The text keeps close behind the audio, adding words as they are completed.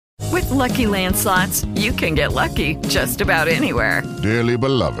Lucky Land Slots, you can get lucky just about anywhere. Dearly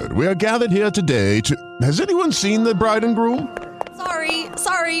beloved, we are gathered here today to... Has anyone seen the bride and groom?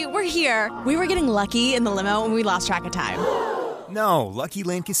 Sorry, we're here. We were getting lucky in the limo and we lost track of time. No, Lucky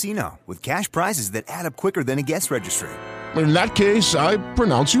Land Casino, with cash prizes that add up quicker than a guest registry. In that case, I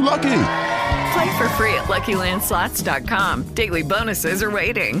pronounce you lucky. Play for free at LuckyLandSlots.com. Daily bonuses are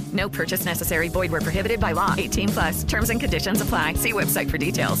waiting. No purchase necessary. Void where prohibited by law. 18+. Terms and conditions apply. See website for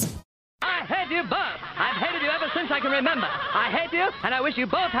details. I hate you both. I've hated you ever since I can remember. I hate you, and I wish you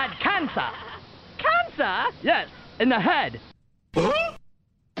both had cancer. Cancer? Yes, in the head.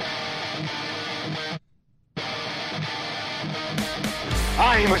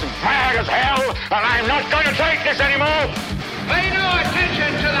 I'm as mad as hell, and I'm not going to take this anymore! Pay no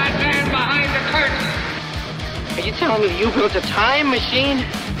attention to that man behind the curtain! Are you telling me that you built a time machine?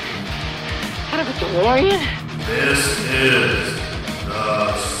 Out of a DeLorean? This is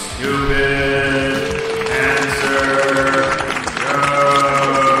the Stupid Cancer Show!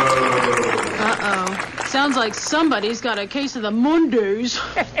 Uh-oh. Sounds like somebody's got a case of the Mondays.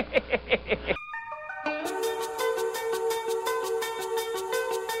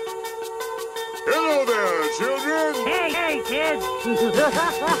 Hello there, children! Hey, kids!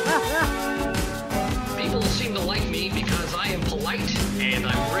 People seem to like me because I am polite and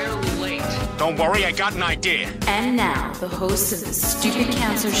I'm rarely late. Don't worry, I got an idea. And now, the host of the Stupid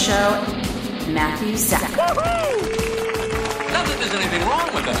Cancer Show, Matthew Zach. Not that there's anything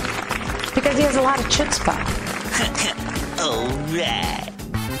wrong with that. Because he has a lot of chutzpah. All right.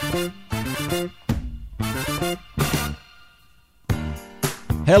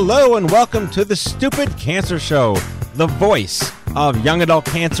 Hello and welcome to the Stupid Cancer Show, the voice of young adult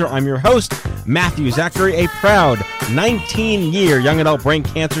cancer. I'm your host, Matthew Zachary, a proud 19-year young adult brain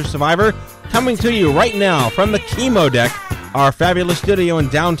cancer survivor, coming to you right now from the Chemo Deck, our fabulous studio in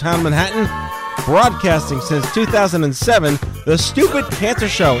downtown Manhattan. Broadcasting since 2007, the Stupid Cancer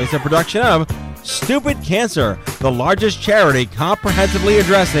Show is a production of Stupid Cancer, the largest charity comprehensively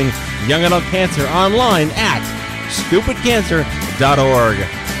addressing young adult cancer, online at stupidcancer.org.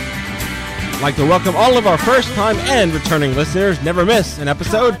 I'd like to welcome all of our first-time and returning listeners. Never miss an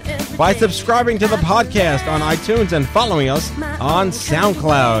episode by subscribing to the podcast on iTunes and following us on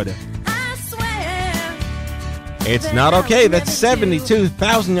SoundCloud. It's not okay that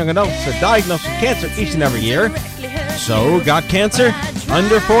 72,000 young adults are diagnosed with cancer each and every year. So, got cancer?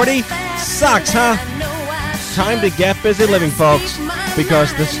 Under 40? Sucks, huh? Time to get busy living, folks,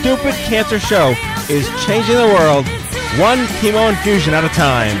 because the Stupid Cancer Show is changing the world one chemo infusion at a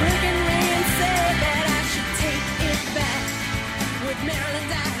time.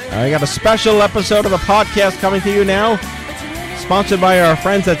 I got a special episode of the podcast coming to you now, sponsored by our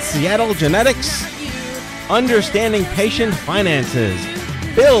friends at Seattle Genetics. Understanding patient finances,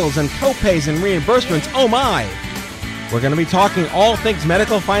 bills and copays and reimbursements. Oh my! We're going to be talking all things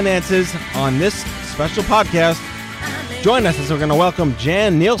medical finances on this special podcast. Join us as we're going to welcome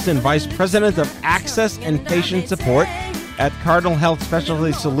Jan Nielsen, Vice President of Access and Patient Support at Cardinal Health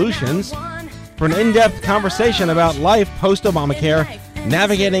Specialty Solutions, for an in-depth conversation about life post-Obamacare,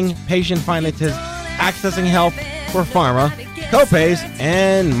 navigating patient finances, accessing help for pharma, copays,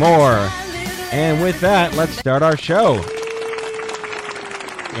 and more. And with that, let's start our show.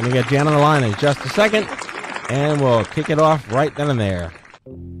 Going to get Jan on the line in just a second, and we'll kick it off right then and there.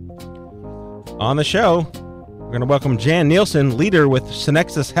 On the show, we're going to welcome Jan Nielsen, leader with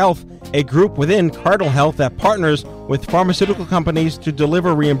Synexus Health, a group within Cardinal Health that partners with pharmaceutical companies to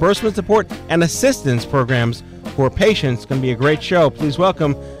deliver reimbursement support and assistance programs for patients. It's going to be a great show. Please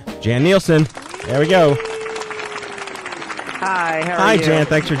welcome Jan Nielsen. There we go. Hi, how are Hi, you? Jan.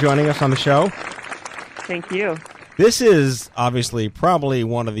 Thanks for joining us on the show. Thank you. This is obviously probably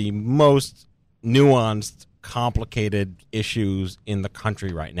one of the most nuanced, complicated issues in the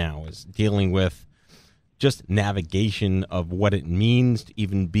country right now, is dealing with just navigation of what it means to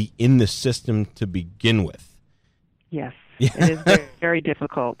even be in the system to begin with. Yes, it is very, very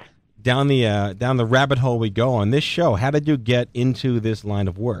difficult. Down the rabbit hole we go on this show. How did you get into this line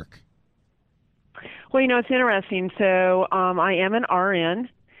of work? Well, it's interesting. So I am an RN,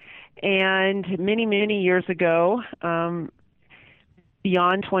 and many, many years ago,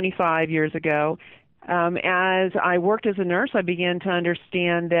 beyond 25 years ago, as I worked as a nurse, I began to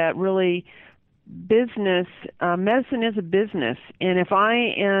understand that really medicine is a business. And if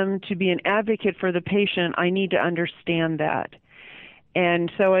I am to be an advocate for the patient, I need to understand that. And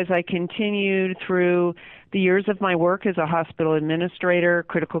so as I continued through the years of my work as a hospital administrator,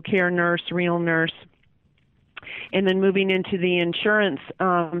 critical care nurse, renal nurse, And then moving into the insurance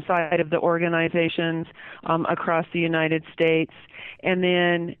side of the organizations across the United States, and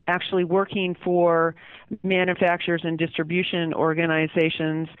then actually working for manufacturers and distribution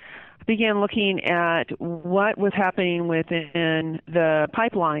organizations, began looking at what was happening within the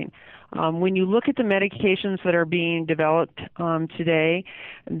pipeline. When you look at the medications that are being developed today,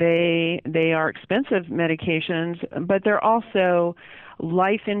 they are expensive medications, but they're also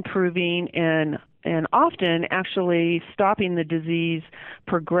life-improving and often actually stopping the disease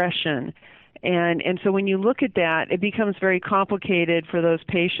progression. And so when you look at that, it becomes very complicated for those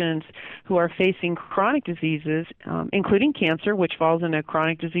patients who are facing chronic diseases, including cancer, which falls in a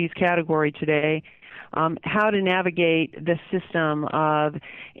chronic disease category today, how to navigate the system of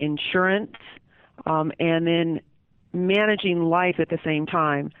insurance and then managing life at the same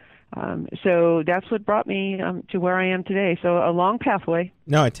time. So that's what brought me to where I am today. So a long pathway.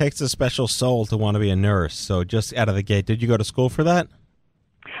 No, it takes a special soul to want to be a nurse. So just out of the gate, did you go to school for that?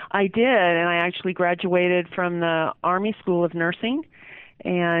 I did, and I actually graduated from the Army School of Nursing,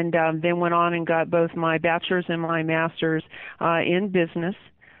 and then went on and got both my bachelor's and my master's in business,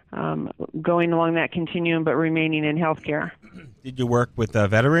 going along that continuum but remaining in healthcare. Did you work with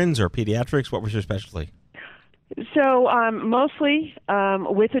veterans or pediatrics? What was your specialty? So mostly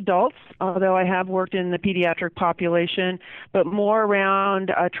with adults, although I have worked in the pediatric population, but more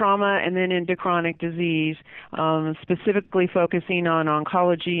around trauma and then into chronic disease, specifically focusing on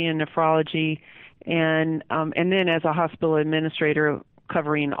oncology and nephrology, and then as a hospital administrator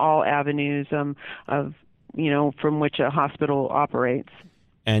covering all avenues of from which a hospital operates.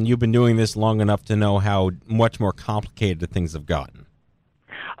 And you've been doing this long enough to know how much more complicated things have gotten.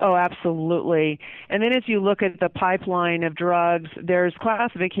 Oh, absolutely. And then as you look at the pipeline of drugs, there's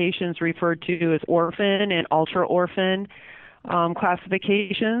classifications referred to as orphan and ultra-orphan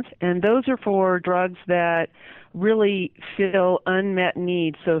classifications, and those are for drugs that really fill unmet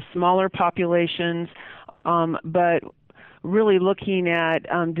needs, so smaller populations, but really looking at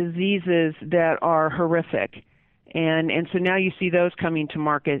diseases that are horrific. And so now you see those coming to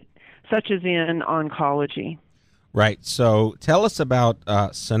market, such as in oncology. Right. So tell us about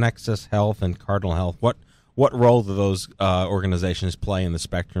Synexus Health and Cardinal Health. What role do those organizations play in the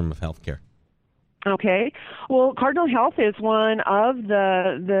spectrum of healthcare? Okay. Well, Cardinal Health is one of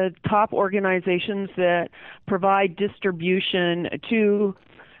the top organizations that provide distribution to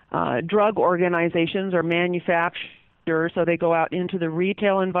drug organizations or manufacturers. So they go out into the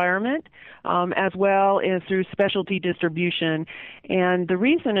retail environment as well as through specialty distribution. And the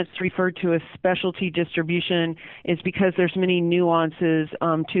reason it's referred to as specialty distribution is because there's many nuances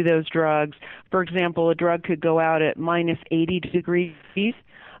to those drugs. For example, a drug could go out at minus 80 degrees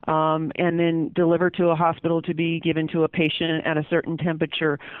and then delivered to a hospital to be given to a patient at a certain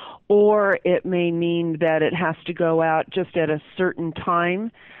temperature. Or it may mean that it has to go out just at a certain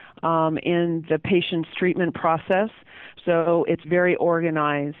time in the patient's treatment process. So it's very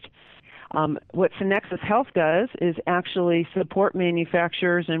organized. What Synexus Health does is actually support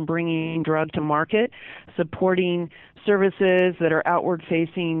manufacturers in bringing drug to market, supporting services that are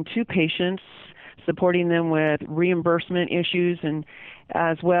outward-facing to patients, supporting them with reimbursement issues, and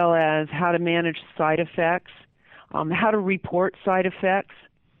as well as how to manage side effects, how to report side effects,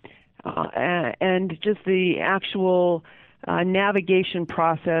 and just the actual navigation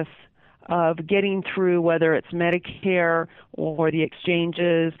process of getting through whether it's Medicare or the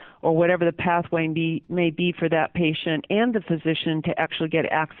exchanges or whatever the pathway may be for that patient and the physician to actually get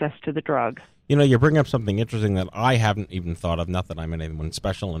access to the drug. You know, you bring up something interesting that I haven't even thought of, not that I'm anyone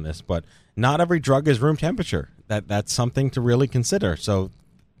special in this, but not every drug is room temperature. That's something to really consider. So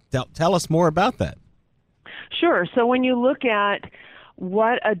tell us more about that. Sure. So when you look at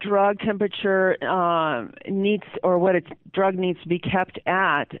what a drug temperature needs, or what a drug needs to be kept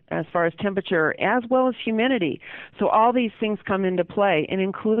at as far as temperature, as well as humidity. So all these things come into play, and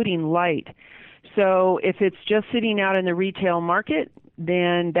including light. So if it's just sitting out in the retail market,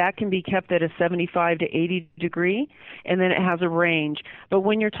 then that can be kept at a 75 to 80 degree, and then it has a range. But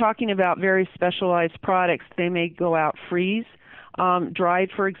when you're talking about very specialized products, they may go out freeze, dried,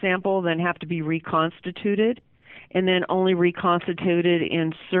 for example, then have to be reconstituted, and then only reconstituted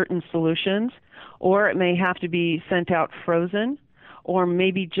in certain solutions, or it may have to be sent out frozen, or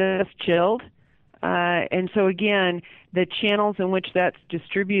maybe just chilled. And so again, the channels in which that's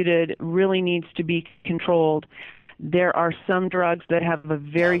distributed really needs to be controlled. There are some drugs that have a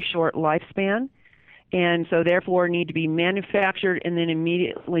very short lifespan, and so therefore need to be manufactured and then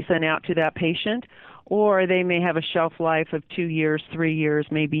immediately sent out to that patient, or they may have a shelf life of 2 years, 3 years,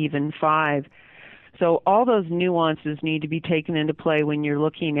 maybe even 5. So all those nuances need to be taken into play when you're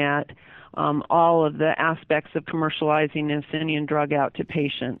looking at all of the aspects of commercializing and sending a drug out to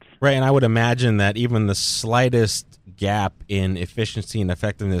patients. Right, and I would imagine that even the slightest gap in efficiency and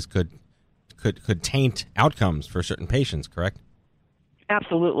effectiveness could taint outcomes for certain patients, correct?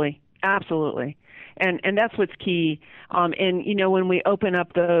 Absolutely. And that's what's key. And, when we open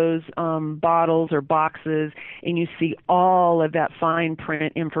up those bottles or boxes and you see all of that fine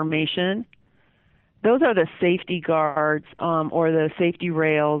print information, those are the safety guards or the safety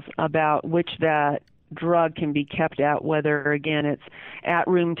rails about which that drug can be kept at, whether, again, it's at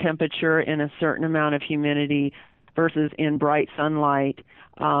room temperature in a certain amount of humidity versus in bright sunlight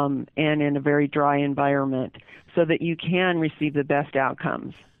and in a very dry environment, so that you can receive the best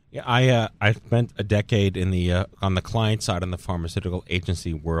outcomes. Yeah, I spent a decade in the on the client side in the pharmaceutical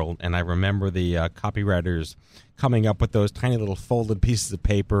agency world, and I remember the copywriters coming up with those tiny little folded pieces of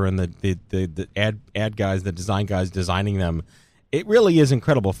paper, and the ad guys, the design guys designing them. It really is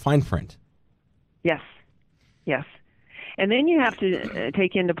incredible fine print. Yes. And then you have to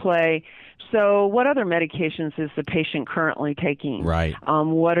take into play, so what other medications is the patient currently taking? Right.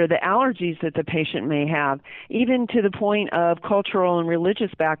 What are the allergies that the patient may have, even to the point of cultural and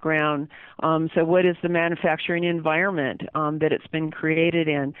religious background? So what is the manufacturing environment that it's been created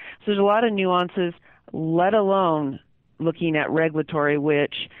in? So there's a lot of nuances, let alone looking at regulatory,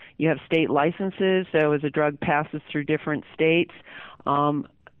 which you have state licenses. So as a drug passes through different states, how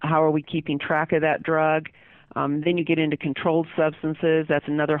are we keeping track of that drug? Then you get into controlled substances. That's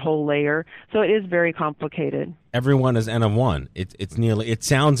another whole layer. So it is very complicated. Everyone is N of one. It's nearly. It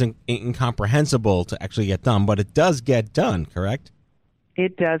sounds incomprehensible to actually get done, but it does get done, correct?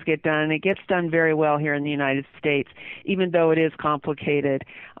 It does get done, and it gets done very well here in the United States, even though it is complicated,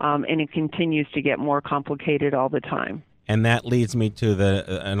 and it continues to get more complicated all the time. And that leads me to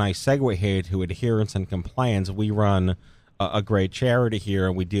a nice segue here to adherence and compliance. We run a great charity here,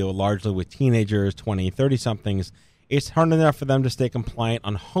 and we deal largely with teenagers, 20, 30-somethings. It's hard enough for them to stay compliant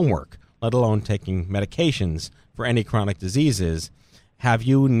on homework, let alone taking medications for any chronic diseases. Have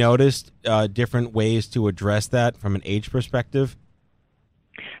you noticed different ways to address that from an age perspective?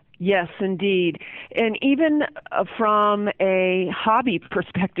 Yes, indeed. And even from a hobby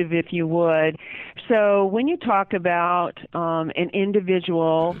perspective, if you would. So when you talk about an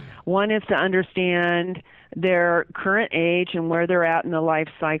individual, one is to understand their current age and where they're at in the life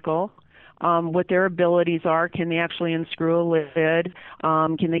cycle, what their abilities are. Can they actually unscrew a lid?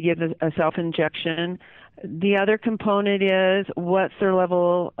 Can they give a self-injection? The other component is what's their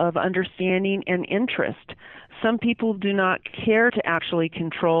level of understanding and interest. Some people do not care to actually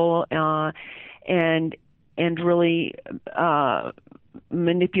control and really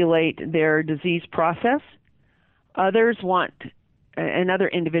manipulate their disease process. Others want another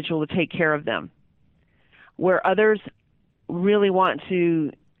individual to take care of them, where others really want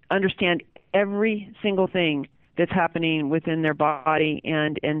to understand every single thing that's happening within their body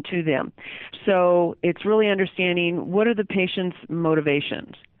and to them. So it's really understanding what are the patient's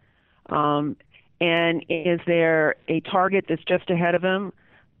motivations. And is there a target that's just ahead of them?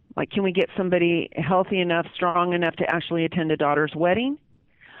 Like, can we get somebody healthy enough, strong enough to actually attend a daughter's wedding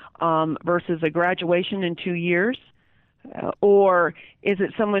versus a graduation in 2 years? Or is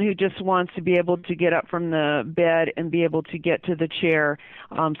it someone who just wants to be able to get up from the bed and be able to get to the chair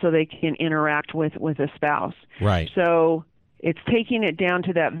so they can interact with a spouse? Right. So it's taking it down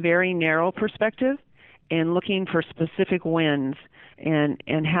to that very narrow perspective and looking for specific wins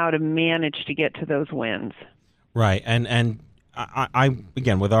and how to manage to get to those wins. Right. And I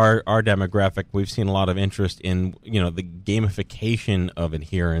again, with our demographic, we've seen a lot of interest in, the gamification of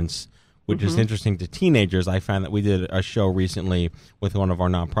adherence, which is interesting to teenagers. I found that we did a show recently with one of our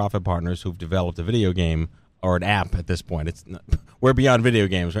nonprofit partners who've developed a video game, or an app at this point. We're beyond video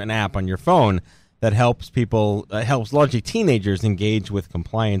games, an app on your phone that helps people, helps largely teenagers engage with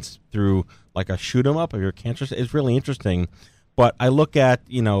compliance through like a shoot 'em up of your cancer. It's really interesting. But I look at,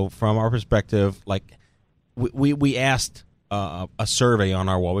 from our perspective, like we asked a survey on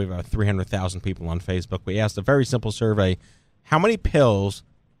our wall. We have about 300,000 people on Facebook. We asked a very simple survey: how many pills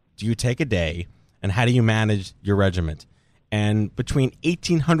do you take a day, and how do you manage your regimen? And between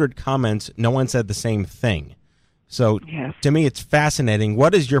 1,800 comments, no one said the same thing. So to me, it's fascinating.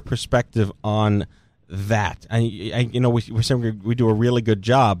 What is your perspective on that? We're saying we do a really good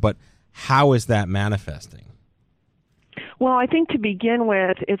job, but how is that manifesting? Well, I think to begin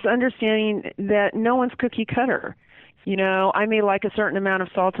with, it's understanding that no one's cookie cutter. I may like a certain amount of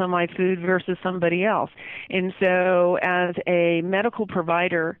salt on my food versus somebody else. And so as a medical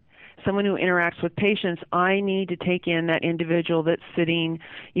provider, someone who interacts with patients, I need to take in that individual that's sitting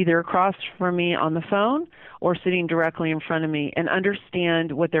either across from me on the phone or sitting directly in front of me, and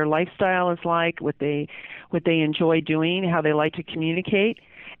understand what their lifestyle is like, what they enjoy doing, how they like to communicate,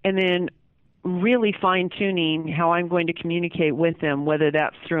 and then really fine-tuning how I'm going to communicate with them, whether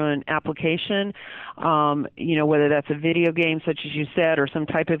that's through an application, whether that's a video game, such as you said, or some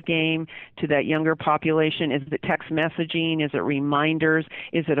type of game to that younger population. Is it text messaging? Is it reminders?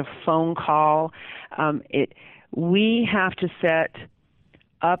 Is it a phone call? We have to set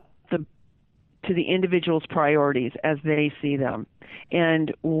up to the individual's priorities as they see them.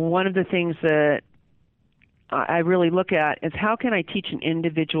 And one of the things that I really look at is how can I teach an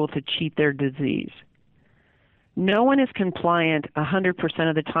individual to cheat their disease? No one is compliant 100%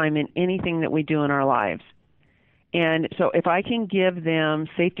 of the time in anything that we do in our lives. And so if I can give them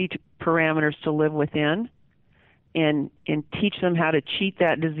safety parameters to live within and teach them how to cheat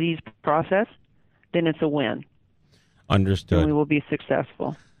that disease process, then it's a win. Understood. And we will be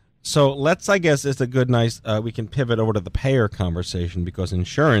successful. So I guess it's a good, we can pivot over to the payer conversation, because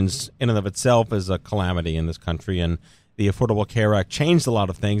insurance in and of itself is a calamity in this country, and the Affordable Care Act changed a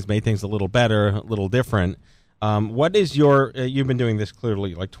lot of things, made things a little better, a little different. What is you've been doing this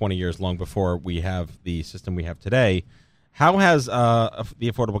clearly like 20 years long before we have the system we have today. How has the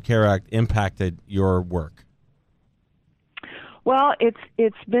Affordable Care Act impacted your work? Well,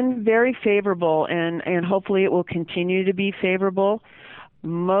 it's been very favorable, and hopefully it will continue to be favorable.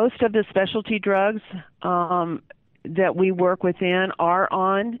 Most of the specialty drugs that we work within are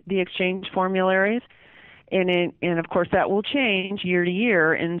on the exchange formularies, and of course that will change year to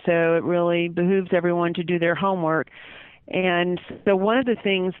year, and so it really behooves everyone to do their homework. And so one of the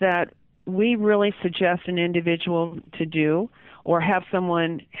things that we really suggest an individual to do, or have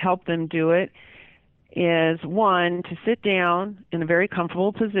someone help them do it, is one, to sit down in a very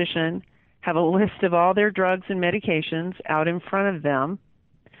comfortable position, have a list of all their drugs and medications out in front of them,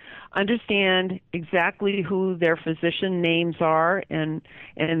 understand exactly who their physician names are and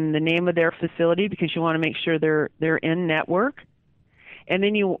the name of their facility, because you want to make sure they're in network. And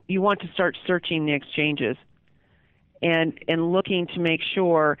then you want to start searching the exchanges and looking to make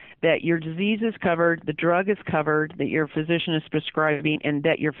sure that your disease is covered, the drug is covered, that your physician is prescribing, and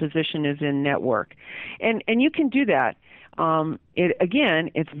that your physician is in network. And you can do that.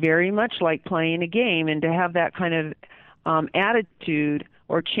 It's very much like playing a game, and to have that kind of attitude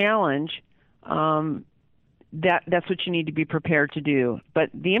or challenge, that's what you need to be prepared to do. But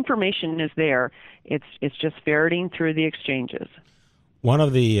the information is there. It's just ferreting through the exchanges. One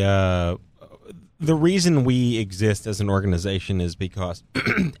of the reason we exist as an organization is because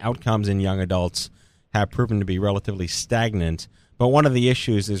outcomes in young adults have proven to be relatively stagnant. But one of the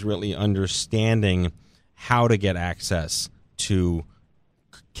issues is really understanding how to get access to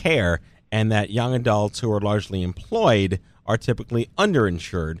care, and that young adults who are largely employed are typically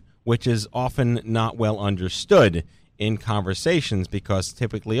underinsured, which is often not well understood in conversations, because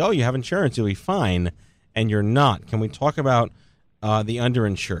typically, you have insurance, you'll be fine, and you're not. Can we talk about the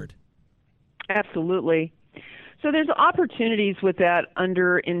underinsured? Absolutely. So there's opportunities with that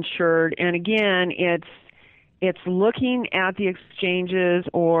underinsured, and again, it's looking at the exchanges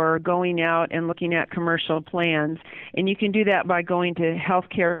or going out and looking at commercial plans, and you can do that by going to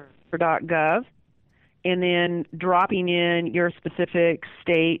healthcare.gov and then dropping in your specific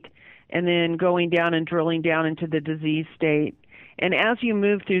state, and then going down and drilling down into the disease state. And as you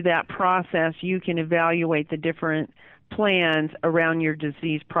move through that process, you can evaluate the different plans around your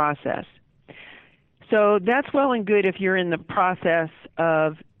disease process. So that's well and good if you're in the process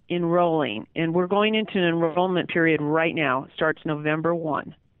of enrolling. And we're going into an enrollment period right now. It starts November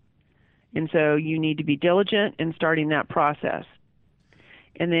 1. And so you need to be diligent in starting that process.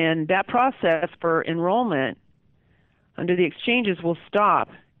 And then that process for enrollment under the exchanges will stop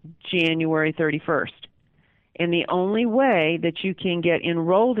January 31st. And the only way that you can get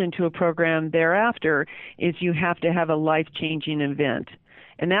enrolled into a program thereafter is you have to have a life-changing event.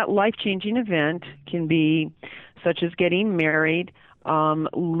 And that life-changing event can be such as getting married,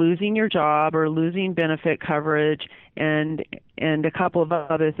 losing your job, or losing benefit coverage, and a couple of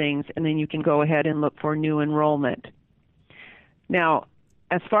other things. And then you can go ahead and look for new enrollment. Now,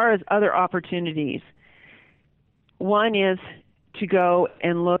 as far as other opportunities, one is to go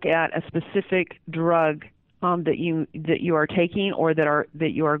and look at a specific drug that you are taking, or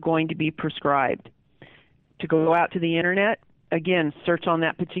that you are going to be prescribed. To go out to the internet, again, search on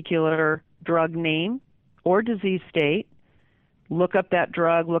that particular drug name or disease state, look up that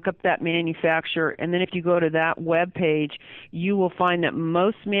drug, look up that manufacturer, and then if you go to that web page, you will find that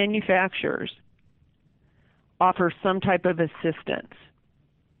most manufacturers offer some type of assistance.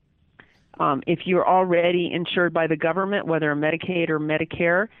 If you're already insured by the government, whether Medicaid or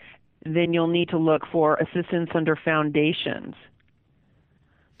Medicare, then you'll need to look for assistance under foundations.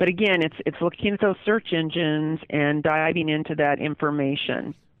 But again, it's looking at those search engines and diving into that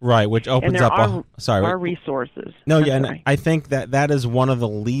information. Right, which opens and up our resources. No, yeah, and I think that is one of the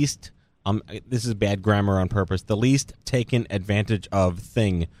least, this is bad grammar on purpose, the least taken advantage of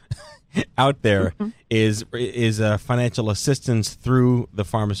thing out there is financial assistance through the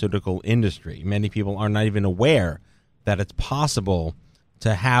pharmaceutical industry. Many people are not even aware that it's possible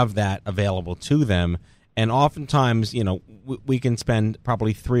to have that available to them. And oftentimes, we can spend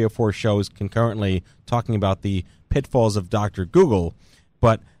probably 3 or 4 shows concurrently talking about the pitfalls of Dr. Google.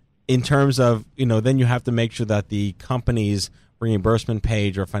 But in terms of, then you have to make sure that the company's reimbursement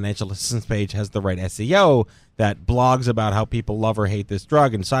page or financial assistance page has the right SEO, that blogs about how people love or hate this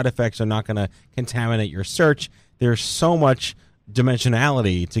drug and side effects are not going to contaminate your search. There's so much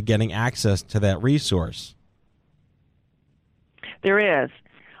dimensionality to getting access to that resource. There is.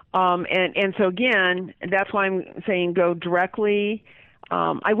 And so, again, that's why I'm saying go directly.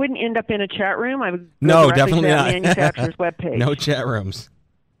 I wouldn't end up in a chat room. I would go directly definitely to not. that manufacturer's webpage. No chat rooms.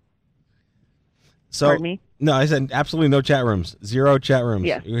 So, Pardon me? No, I said absolutely no chat rooms. 0 chat rooms.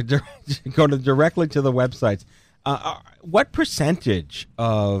 Yes. You go directly to the websites. What percentage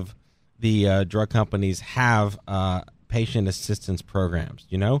of the drug companies have patient assistance programs? Do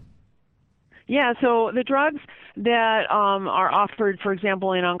you know? Yeah, so the drugs that are offered, for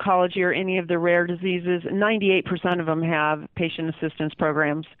example, in oncology or any of the rare diseases, 98% of them have patient assistance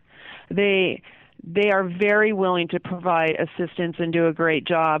programs. They are very willing to provide assistance and do a great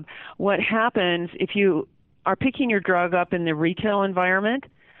job. What happens if you are picking your drug up in the retail environment,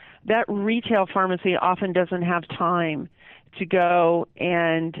 that retail pharmacy often doesn't have time to go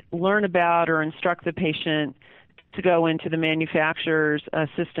and learn about or instruct the patient to go into the manufacturer's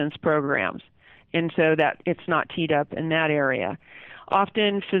assistance programs. And so that it's not teed up in that area.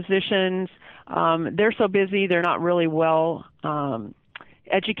 Often physicians, they're so busy, they're not really well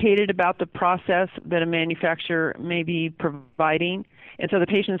educated about the process that a manufacturer may be providing. And so the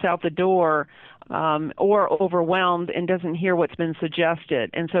patient's out the door or overwhelmed and doesn't hear what's been suggested.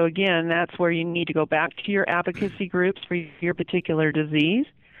 And so, again, that's where you need to go back to your advocacy groups for your particular disease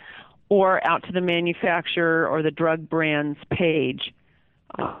or out to the manufacturer or the drug brand's page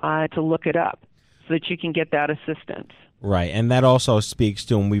to look it up so that you can get that assistance. Right, and that also speaks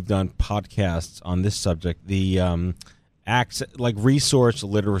to, and we've done podcasts on this subject, the like resource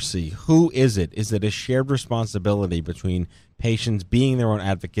literacy. Who is it? Is it a shared responsibility between patients being their own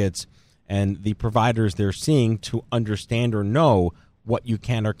advocates and the providers they're seeing to understand or know what you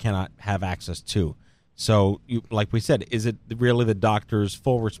can or cannot have access to? So, like we said, is it really the doctor's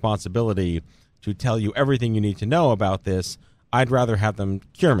full responsibility to tell you everything you need to know about this? I'd rather have them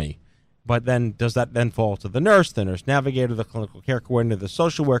cure me. But then does that then fall to the nurse navigator, the clinical care coordinator, the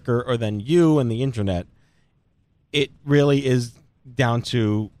social worker, or then you and the internet? It really is down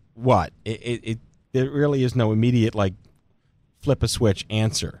to what? There really is no immediate, flip a switch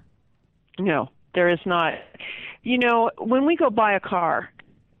answer. No, there is not. When we go buy a car,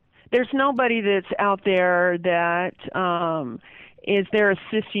 there's nobody that's out there that is there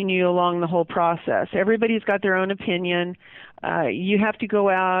assisting you along the whole process. Everybody's got their own opinion. You have to go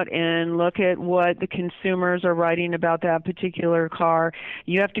out and look at what the consumers are writing about that particular car.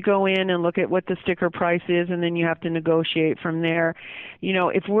 You have to go in and look at what the sticker price is, and then you have to negotiate from there.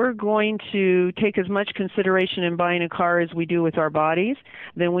 If we're going to take as much consideration in buying a car as we do with our bodies,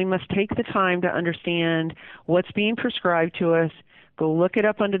 then we must take the time to understand what's being prescribed to us, go look it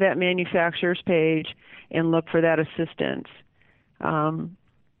up under that manufacturer's page, and look for that assistance.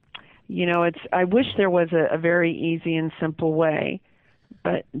 I wish there was a very easy and simple way,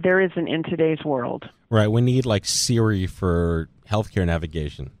 but there isn't in today's world. Right. We need Siri for healthcare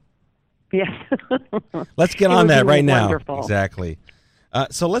navigation. Yes. Let's get on that right now. Wonderful. Exactly.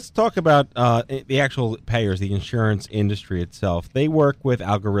 So let's talk about the actual payers, the insurance industry itself. They work with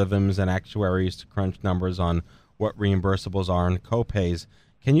algorithms and actuaries to crunch numbers on what reimbursables are and copays.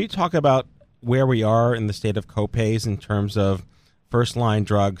 Can you talk about where we are in the state of copays in terms of first-line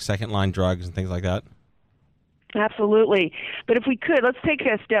drugs, second-line drugs, and things like that? Absolutely. But if we could, let's take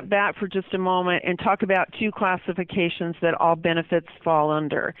a step back for just a moment and talk about 2 classifications that all benefits fall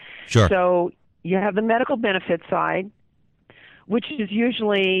under. Sure. So you have the medical benefit side, which is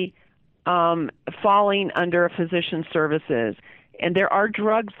usually falling under physician services. And there are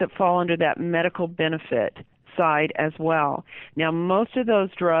drugs that fall under that medical benefit side as well. Now, most of those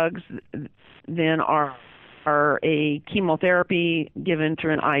drugs then are a chemotherapy given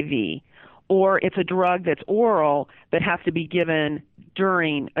through an IV, or it's a drug that's oral that has to be given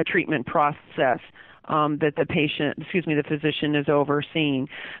during a treatment process that the physician is overseeing.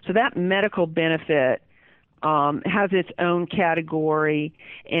 So that medical benefit has its own category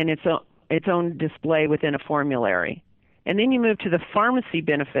and its own display within a formulary. And then you move to the pharmacy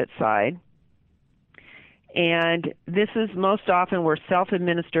benefit side, and this is most often where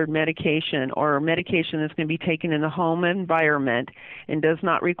self-administered medication or medication that's going to be taken in the home environment and does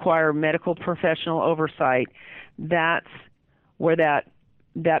not require medical professional oversight. That's where that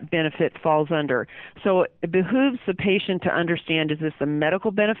benefit falls under. So it behooves the patient to understand, is this a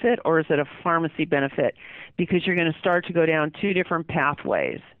medical benefit or is it a pharmacy benefit? Because you're going to start to go down two different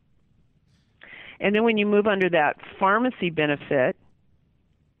pathways. And then when you move under that pharmacy benefit,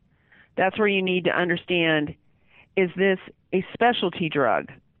 that's where you need to understand, is this a specialty drug?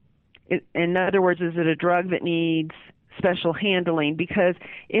 In other words, is it a drug that needs special handling? Because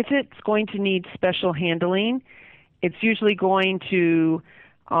if it's going to need special handling, it's usually going to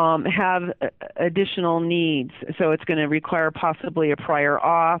have additional needs. So it's going to require possibly a prior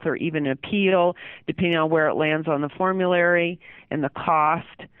auth or even an appeal, depending on where it lands on the formulary and the cost.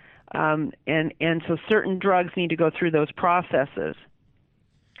 And so certain drugs need to go through those processes.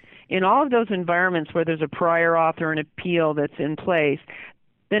 In all of those environments where there's a prior auth or an appeal that's in place,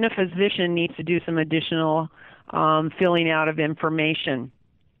 then a physician needs to do some additional filling out of information,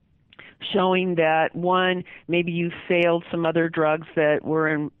 showing that, one, maybe you failed some other drugs that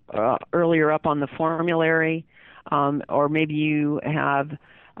were earlier up on the formulary, or maybe you have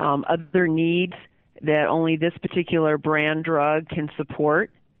other needs that only this particular brand drug can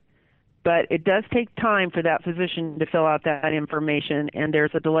support. But it does take time for that physician to fill out that information, and there's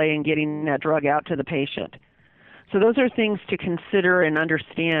a delay in getting that drug out to the patient. So those are things to consider and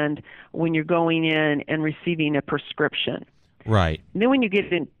understand when you're going in and receiving a prescription. Right. And then when you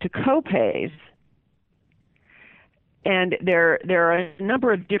get into copays, and there are a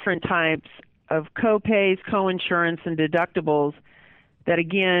number of different types of copays, coinsurance, and deductibles that,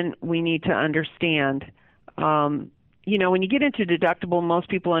 again, we need to understand. When you get into deductible, most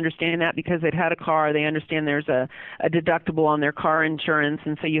people understand that because they've had a car. They understand there's a deductible on their car insurance,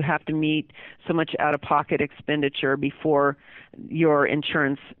 and so you have to meet so much out-of-pocket expenditure before your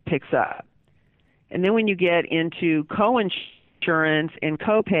insurance picks up. And then when you get into coinsurance and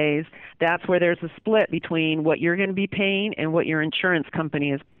copays, that's where there's a split between what you're going to be paying and what your insurance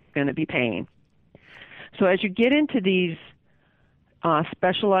company is going to be paying. So as you get into these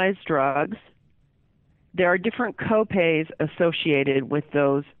specialized drugs, there are different copays associated with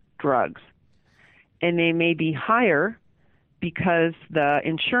those drugs, and they may be higher because the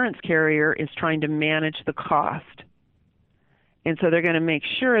insurance carrier is trying to manage the cost. And so they're going to make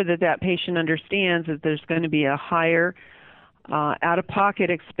sure that that patient understands that there's going to be a higher out-of-pocket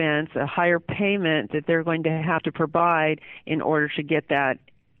expense, a higher payment that they're going to have to provide in order to get that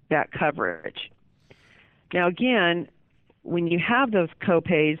coverage. Now, again, when you have those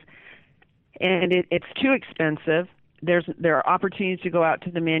copays, and it's too expensive, there are opportunities to go out to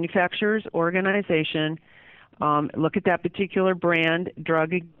the manufacturer's organization, look at that particular brand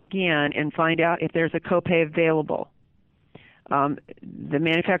drug again, and find out if there's a copay available. The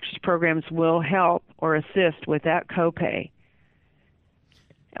manufacturer's programs will help or assist with that copay.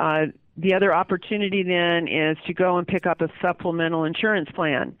 The other opportunity then is to go and pick up a supplemental insurance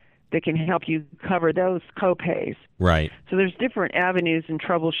plan that can help you cover those copays. Right. So there's different avenues in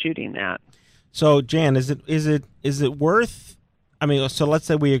troubleshooting that. So, Jan, is it worth? I mean, so let's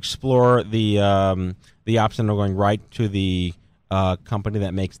say we explore the option of going right to the company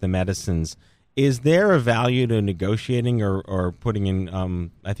that makes the medicines. Is there a value to negotiating or putting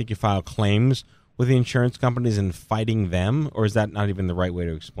in? I think you file claims with the insurance companies and fighting them, or is that not even the right way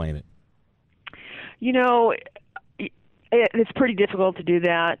to explain it? It's pretty difficult to do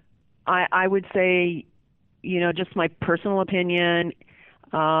that. I would say, just my personal opinion.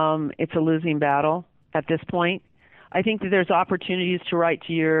 It's a losing battle at this point. I think that there's opportunities to write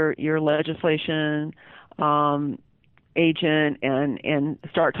to your legislation agent and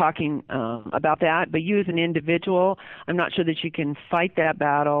start talking about that. But you as an individual, I'm not sure that you can fight that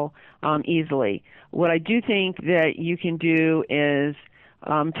battle easily. What I do think that you can do is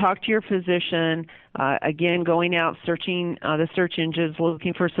talk to your physician, again, going out, searching the search engines,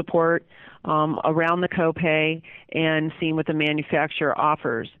 looking for support around the copay and seeing what the manufacturer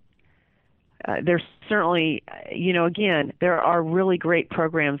offers. There's certainly, again, there are really great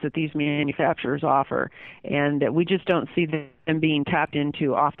programs that these manufacturers offer, and we just don't see them being tapped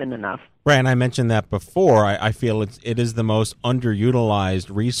into often enough. Right, and I mentioned that before. I feel it is the most underutilized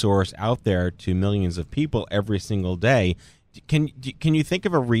resource out there to millions of people every single day. Can you think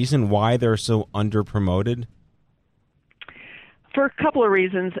of a reason why they're so under-promoted? For a couple of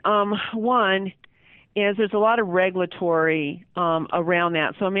reasons. One is there's a lot of regulatory around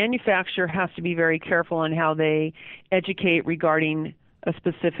that. So a manufacturer has to be very careful on how they educate regarding a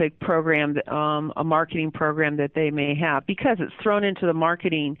specific program, a marketing program that they may have, because it's thrown into the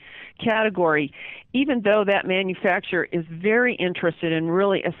marketing category. Even though that manufacturer is very interested in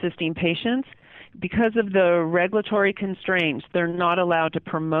really assisting patients, because of the regulatory constraints, they're not allowed to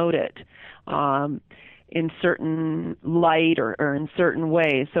promote it in certain light or in certain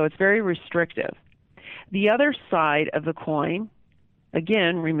ways. So it's very restrictive. The other side of the coin,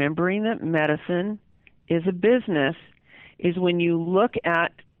 again, remembering that medicine is a business, is when you look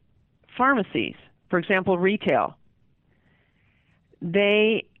at pharmacies, for example, retail.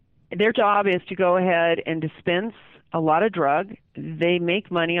 Their job is to go ahead and dispense a lot of drug. They make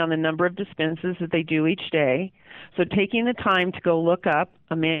money on the number of dispenses that they do each day. So taking the time to go look up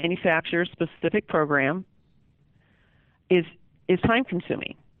a manufacturer's specific program is time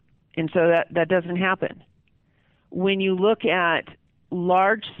consuming. And so that doesn't happen. When you look at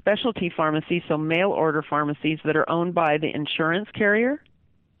large specialty pharmacies, so mail order pharmacies that are owned by the insurance carrier,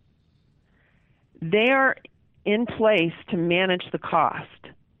 they are in place to manage the cost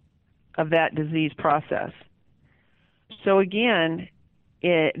of that disease process. So again,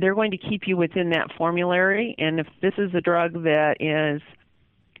 they're going to keep you within that formulary, and if this is a drug that is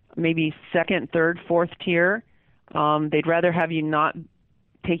maybe second, third, fourth tier, they'd rather have you not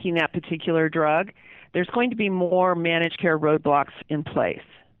taking that particular drug. There's going to be more managed care roadblocks in place.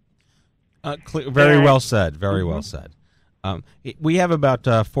 Very well said. Very well said. We have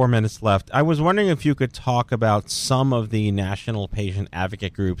about 4 minutes left. I was wondering if you could talk about some of the national patient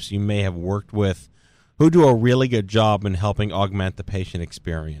advocate groups you may have worked with who do a really good job in helping augment the patient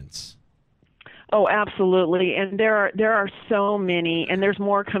experience. Oh, absolutely. And there are so many, and there's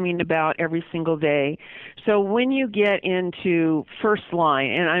more coming about every single day. So when you get into first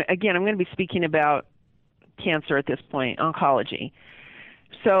line, and I'm going to be speaking about cancer at this point, oncology.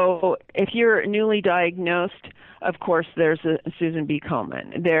 So if you're newly diagnosed, of course, there's a Susan B.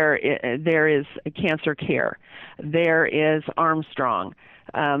 Komen. There is Cancer Care. There is Armstrong.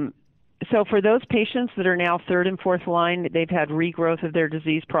 So for those patients that are now third and fourth line, they've had regrowth of their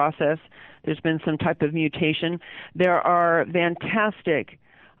disease process. There's been some type of mutation. There are fantastic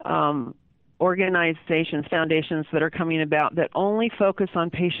organizations, foundations that are coming about that only focus on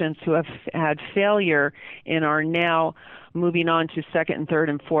patients who have had failure and are now moving on to second and third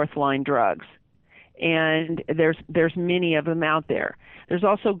and fourth line drugs. And there's many of them out there. There's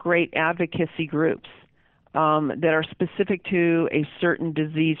also great advocacy groups that are specific to a certain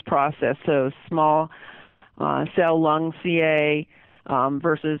disease process. So small cell lung CA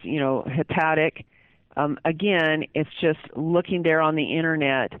versus hepatic. Again, it's just looking there on the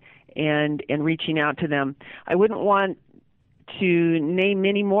internet and reaching out to them. I wouldn't want to name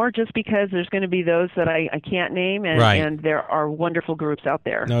many more just because there's going to be those that I can't name, and there are wonderful groups out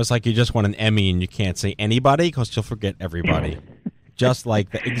there. No, it's like you just want an Emmy and you can't say anybody because you'll forget everybody. Just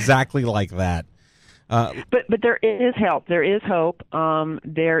like that, exactly like that. But there is help. There is hope.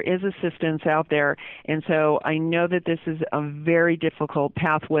 There is assistance out there. And so I know that this is a very difficult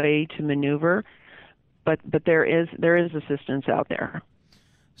pathway to maneuver, but there is assistance out there.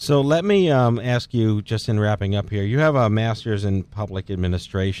 So let me ask you, just in wrapping up here, you have a master's in public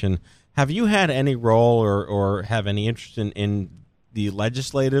administration. Have you had any role or have any interest in the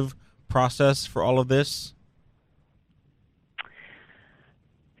legislative process for all of this?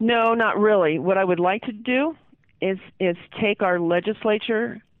 No, not really. What I would like to do is take our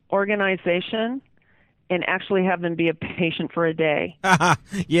legislature organization and actually have them be a patient for a day.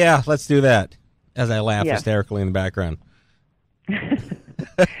 Yeah, let's do that, as I laugh hysterically in the background.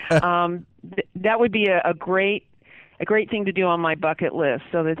 That would be a great thing to do on my bucket list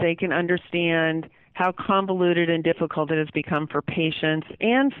so that they can understand how convoluted and difficult it has become for patients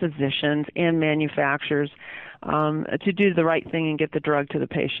and physicians and manufacturers to do the right thing and get the drug to the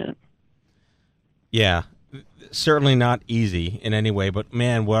patient. Yeah, certainly not easy in any way, but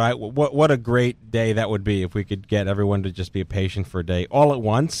man, what a great day that would be if we could get everyone to just be a patient for a day all at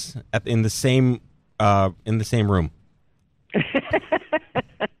once in the same room.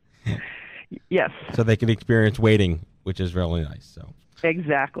 Yes. So they could experience waiting, which is really nice. So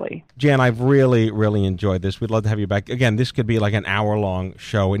exactly. Jan, I've really, really enjoyed this. We'd love to have you back. Again, this could be like an hour-long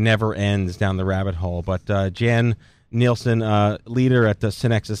show. It never ends down the rabbit hole. But Jan Nielsen, leader at the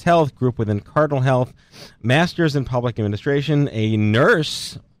Synexus Health Group within Cardinal Health, master's in public administration, a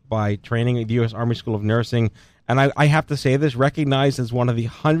nurse by training at the U.S. Army School of Nursing, and I have to say this, recognized as one of the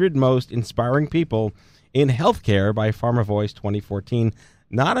 100 most inspiring people in Healthcare by Pharma Voice 2014.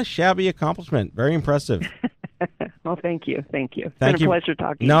 Not a shabby accomplishment. Very impressive. Well, thank you. Thank you. It's Thank been you. a pleasure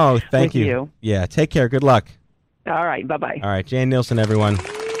talking Thank with you. Yeah, take care. Good luck. All right. Bye-bye. All right, Jan Nielsen, everyone.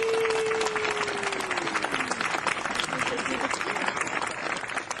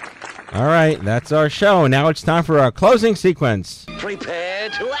 All right, that's our show. Now it's time for our closing sequence. Prepare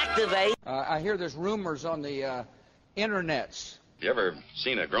to activate. I hear there's rumors on the internets. You ever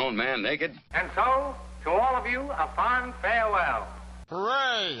seen a grown man naked? And so, to all of you, a fond farewell.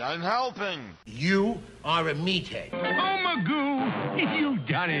 Hooray, I'm helping. You are a meathead. Oh, Magoo, you've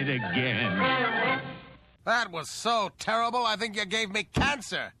done it again. That was so terrible, I think you gave me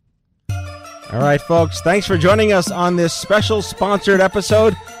cancer. All right, folks, thanks for joining us on this special sponsored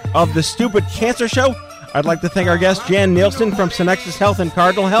episode of The Stupid Cancer Show. I'd like to thank our guest, Jan Nielsen from Synexus Health and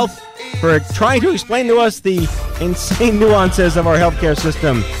Cardinal Health, for trying to explain to us the insane nuances of our healthcare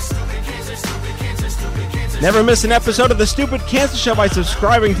system. Never miss an episode of The Stupid Cancer Show by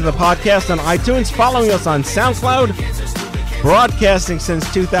subscribing to the podcast on iTunes, following us on SoundCloud. Broadcasting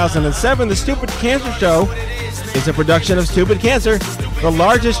since 2007, The Stupid Cancer Show is a production of Stupid Cancer, the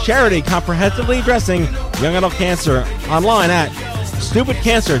largest charity comprehensively addressing young adult cancer, online at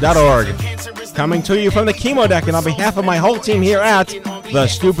stupidcancer.org. Coming to you from the chemo deck, and on behalf of my whole team here at The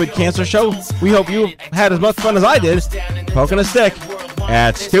Stupid Cancer Show, we hope you had as much fun as I did poking a stick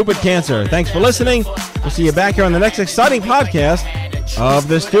at Stupid Cancer. Thanks for listening. We'll see you back here on the next exciting podcast of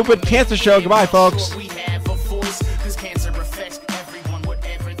The Stupid Cancer Show. Goodbye, folks.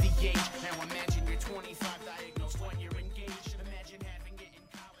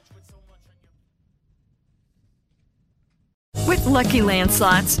 With Lucky Land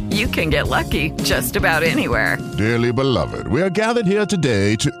Slots, you can get lucky just about anywhere. Dearly beloved, we are gathered here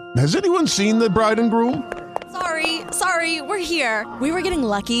today to... Has anyone seen the bride and groom? Sorry, we're here. We were getting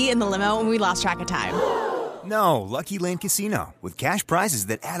lucky in the limo and we lost track of time. No, Lucky Land Casino, with cash prizes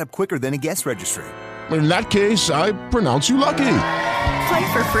that add up quicker than a guest registry. In that case, I pronounce you lucky.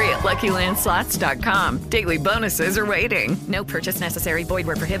 Play for free at LuckyLandSlots.com. Daily bonuses are waiting. No purchase necessary. Void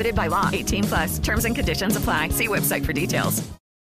where prohibited by law. 18+. Terms and conditions apply. See website for details.